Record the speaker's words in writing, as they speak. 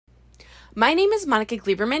My name is Monica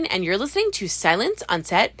Gleberman, and you're listening to Silence on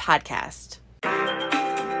Set podcast.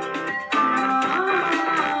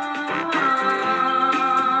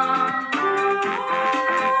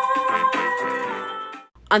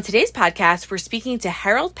 On today's podcast, we're speaking to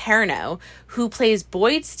Harold Perrineau, who plays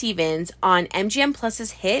Boyd Stevens on MGM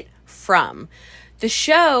Plus's hit From. The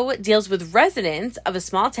show deals with residents of a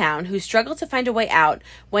small town who struggle to find a way out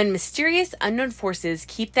when mysterious unknown forces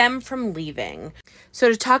keep them from leaving.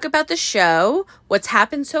 So to talk about the show, what's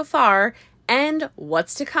happened so far, and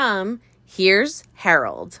what's to come, here's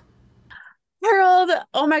Harold. Harold,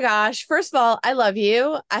 oh my gosh. First of all, I love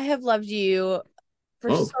you. I have loved you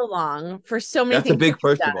for so long, for so many That's things. a big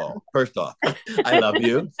first of all. First off, I love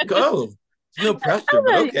you. Go. No pressure,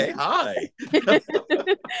 but okay. Hi.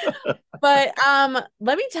 But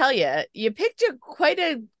let me tell you, you picked quite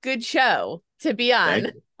a good show to be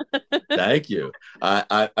on. Thank you.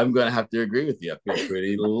 I'm going to have to agree with you. I feel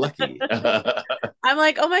pretty lucky. I'm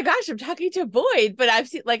like, oh my gosh, I'm talking to Boyd, but I've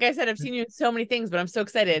seen, like I said, I've seen you in so many things, but I'm so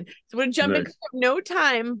excited. So we're going to jump in no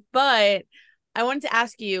time, but I wanted to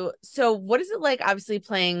ask you, so what is it like obviously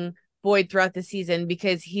playing Boyd throughout the season,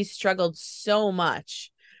 because he's struggled so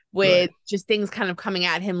much with just things kind of coming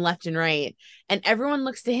at him left and right, and everyone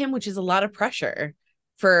looks to him, which is a lot of pressure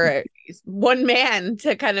for one man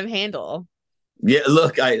to kind of handle. Yeah,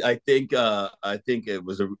 look, I think it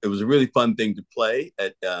was a really fun thing to play.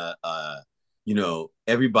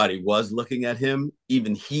 Everybody was looking at him.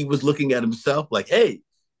 Even he was looking at himself like, hey,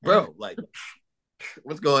 bro, like,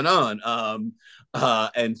 what's going on?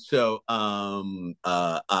 And so I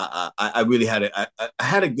really I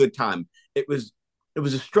had a good time. It was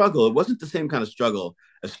a struggle. It wasn't the same kind of struggle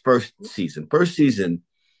as first season. First season,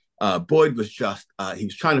 Boyd was just he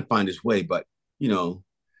was trying to find his way, but he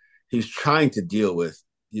was trying to deal with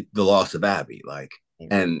the loss of Abby,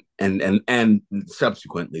 and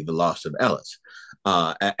subsequently the loss of Ellis,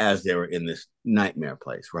 as they were in this nightmare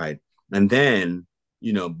place, right? And then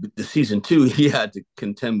the season 2, he had to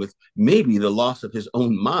contend with maybe the loss of his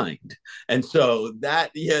own mind. And so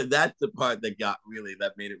that's the part that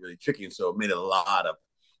made it really tricky. And so it made it a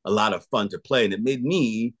lot of fun to play. And it made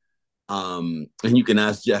me, and you can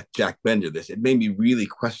ask Jack Bender this, it made me really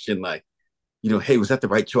question, like, hey, was that the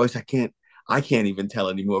right choice? I can't even tell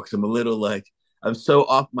anymore, because I'm a little I'm so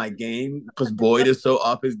off my game, because Boyd is so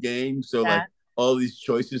off his game. So like all these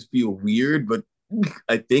choices feel weird, but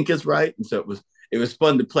I think it's right. And so it was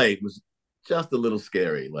fun to play. It was just a little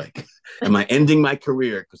scary. Like, am I ending my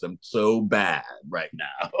career because I'm so bad right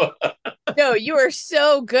now? No, you are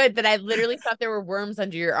so good that I literally thought there were worms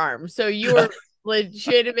under your arm. So you were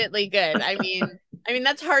legitimately good. I mean,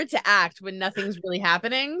 that's hard to act when nothing's really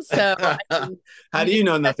happening. So how do you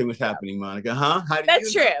know nothing was happening, Monica? Huh?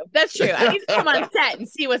 That's true. That's true. I need to come on set and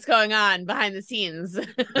see what's going on behind the scenes.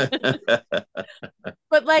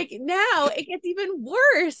 But like now it gets even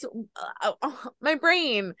worse. My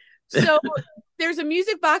brain. So there's a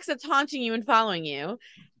music box that's haunting you and following you.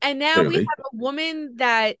 And now we have a woman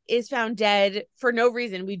that is found dead for no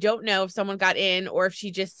reason. We don't know if someone got in or if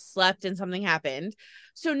she just slept and something happened.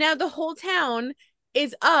 So now the whole town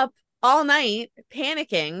is up all night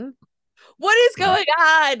panicking. What is going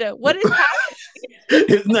on? What is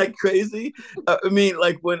happening? Isn't that crazy? I mean,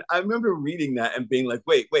 like, when I remember reading that and being like,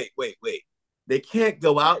 wait. They can't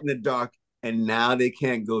go out in the dark, and now they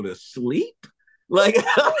can't go to sleep? Like,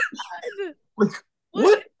 what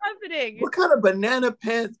is happening? What kind of banana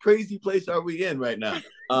pants crazy place are we in right now?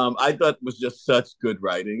 I thought it was just such good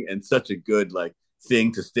writing and such a good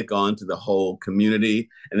thing to stick on to the whole community.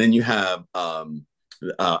 And then you have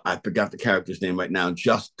I forgot the character's name right now,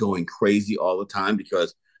 just going crazy all the time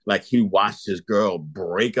because he watched his girl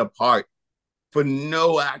break apart for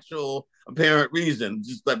no actual apparent reason,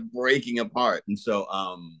 just breaking apart. And so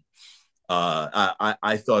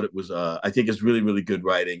I thought it was I think it's really, really good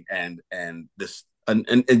writing, and this and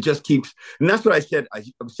it just keeps, and that's what I said.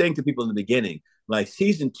 I'm saying to people in the beginning,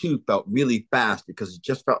 season 2 felt really fast because it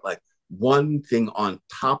just felt like one thing on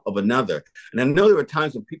top of another. And I know there were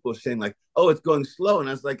times when people were saying oh, it's going slow, and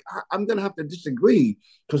I was like, I'm gonna have to disagree,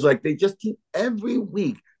 because they just keep, every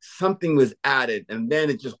week something was added, and then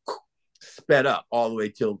it just sped up all the way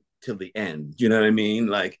till the end. You know what I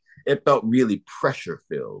mean? It felt really pressure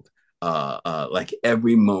filled,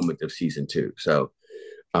 every moment of season 2. So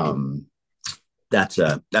that's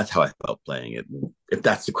how I felt playing it. If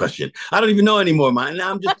that's the question, I don't even know anymore, man.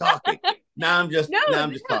 Now I'm just talking. Now I'm just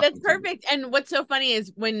talking. That's perfect. And what's so funny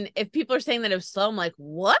is if people are saying that it was slow, I'm like,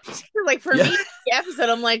 what? For me, the episode,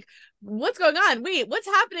 I'm like, what's going on? Wait, what's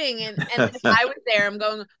happening? And if I was there, I'm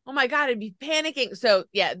going, oh my God, I'd be panicking. So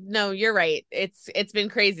yeah, no, you're right. It's been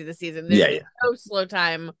crazy this season. There's no slow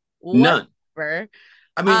time None. whatever.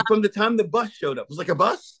 I mean, from the time the bus showed up, it was like a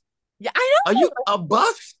bus. Yeah, I Are know. you a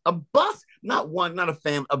bus? A bus? Not one, not a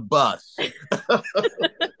fam, a bus.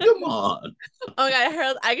 Come on. Oh my God,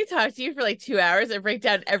 Harold, I could talk to you for like 2 hours and break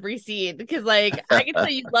down every scene because like I can tell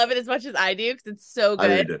you love it as much as I do because it's so I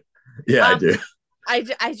good. do. Yeah, I Um, do.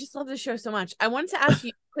 I just love the show so much. I wanted to ask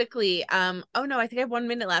you quickly. Oh no, I think I have 1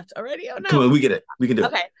 minute left already. Oh Come no. on, we get it. We can do it.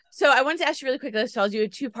 Okay. So I wanted to ask you really quickly. So I'll do a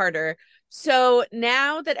two-parter. So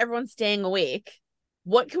now that everyone's staying awake,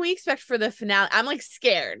 what can we expect for the finale? I'm like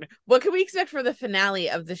scared. What can we expect for the finale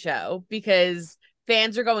of the show? Because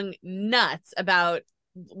fans are going nuts about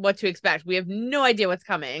what to expect. We have no idea what's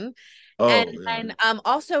coming. And Oh, yeah. then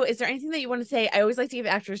also, is there anything that you want to say? I always like to give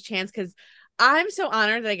actors a chance because I'm so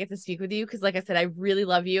honored that I get to speak with you because, like I said, I really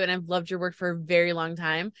love you and I've loved your work for a very long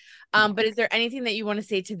time. But is there anything that you want to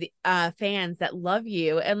say to the fans that love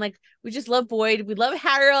you and like we just love Boyd, we love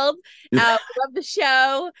Harold, we love the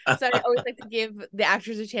show. So I always like to give the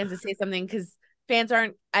actors a chance to say something because fans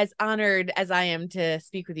aren't as honored as I am to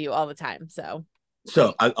speak with you all the time. So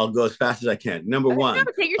I'll go as fast as I can. Number okay, no, one,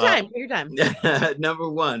 take your time. Take your time. number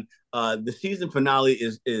one, the season finale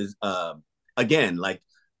is again like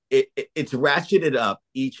it's ratcheted up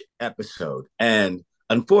each episode, and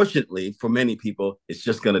unfortunately for many people, it's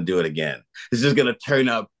just gonna do it again. It's just gonna turn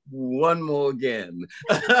up one more again.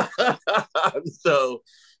 So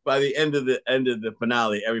by the end of the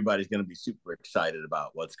finale, everybody's gonna be super excited about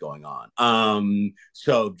what's going on.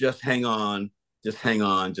 So just hang on,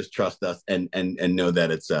 just trust us, and know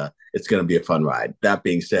that it's going to be a fun ride. That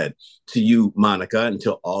being said, to you, Monica, and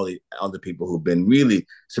to all the other people who've been really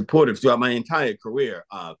supportive throughout my entire career,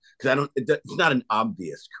 because it's not an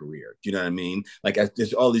obvious career. Do you know what I mean? Like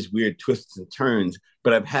there's all these weird twists and turns,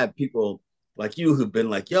 but I've had people like you who've been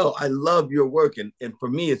like, "Yo, I love your work," and for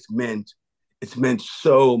me, it's meant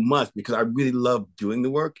so much because I really love doing the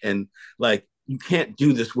work, and like you can't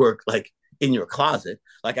do this work like in your closet.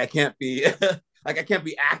 Like I can't be like I can't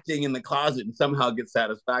be acting in the closet and somehow get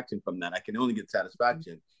satisfaction from that. I can only get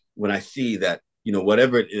satisfaction when I see that, you know,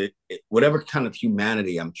 whatever kind of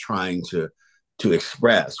humanity I'm trying to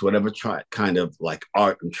express, whatever kind of like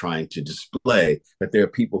art I'm trying to display, that there are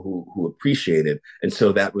people who appreciate it. And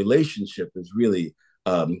so that relationship is really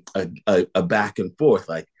a back and forth.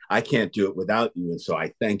 Like I can't do it without you. And so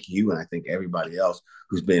I thank you and I thank everybody else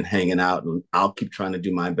who's been hanging out, and I'll keep trying to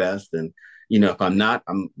do my best. And you know, if I'm not,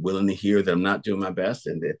 I'm willing to hear that I'm not doing my best.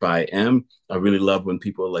 And if I am, I really love when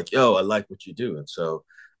people are like, yo, I like what you do. And so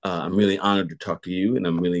I'm really honored to talk to you. And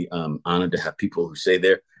I'm really honored to have people who say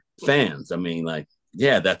they're fans. I mean, like,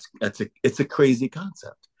 yeah, it's a crazy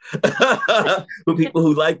concept. For people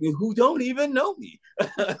who like me, who don't even know me.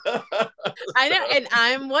 I know, and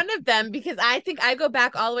I'm one of them because I think I go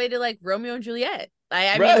back all the way to like Romeo and Juliet.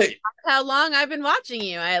 I mean, Right. that's how long I've been watching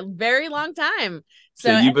you. A very long time.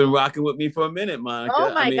 So you've been rocking with me for a minute, Monica.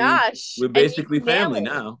 Oh my I mean, gosh. we're basically family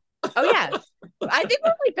now. Oh yeah. I think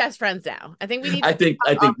we're like best friends now. I think we need to I think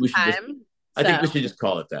we should time, just I think we should just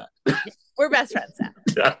call it that. We're best friends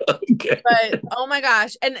now. Okay. But oh my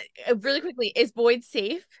gosh. And really quickly, is Boyd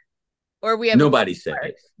safe? Or we have nobody's safe.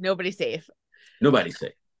 Nobody's safe. Nobody's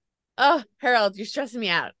safe. Oh, Harold, you're stressing me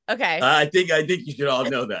out. Okay. I think you should all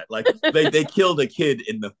know that. Like they killed a kid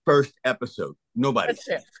in the first episode. Nobody's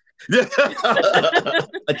safe.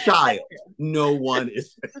 A child. No one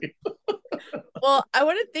is safe. Well, I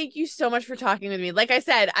want to thank you so much for talking with me. Like I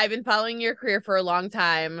said, I've been following your career for a long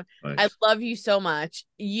time. Thanks. I love you so much.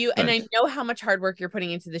 And I know how much hard work you're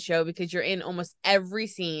putting into the show because you're in almost every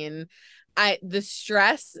scene. The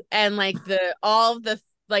stress and like all the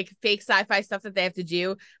like fake sci-fi stuff that they have to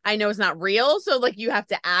do, I know it's not real. So like you have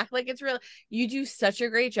to act like it's real. You do such a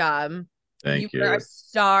great job. Thank you. You're a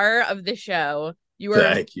star of the show. You are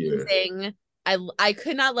amazing. I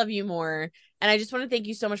could not love you more. And I just want to thank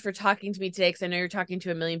you so much for talking to me today because I know you're talking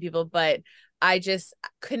to a million people, but I just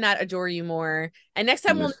could not adore you more. And next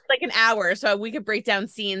time we'll need like an hour so we could break down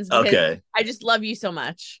scenes. Okay. I just love you so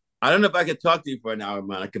much. I don't know if I could talk to you for an hour,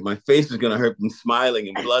 Monica. My face is going to hurt from smiling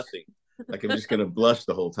and blushing. Like I'm just going to blush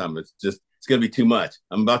the whole time. It's going to be too much.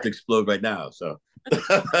 I'm about to explode right now. So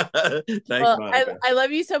thanks, Monica. I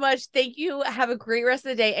love you so much. Thank you. Have a great rest of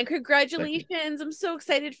the day. And congratulations. I'm so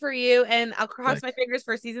excited for you. And I'll cross my fingers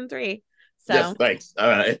for season 3. So yes, thanks. All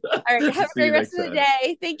right. All right. Have a great rest of the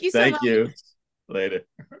day. Thank you so much. Thank you. Later.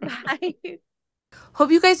 Bye.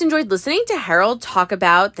 Hope you guys enjoyed listening to Harold talk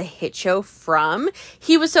about the hit show From.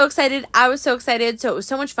 He was so excited. I was so excited. So it was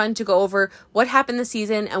so much fun to go over what happened this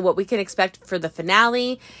season and what we can expect for the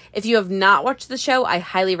finale. If you have not watched the show, I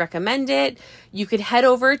highly recommend it. You could head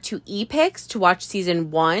over to ePix to watch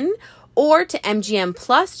season 1, or to MGM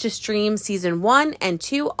Plus to stream season 1 and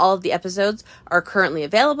 2. All of the episodes are currently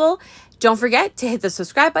available. Don't forget to hit the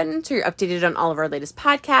subscribe button so you're updated on all of our latest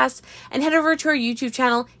podcasts, and head over to our YouTube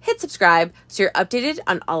channel, hit subscribe so you're updated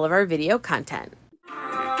on all of our video content.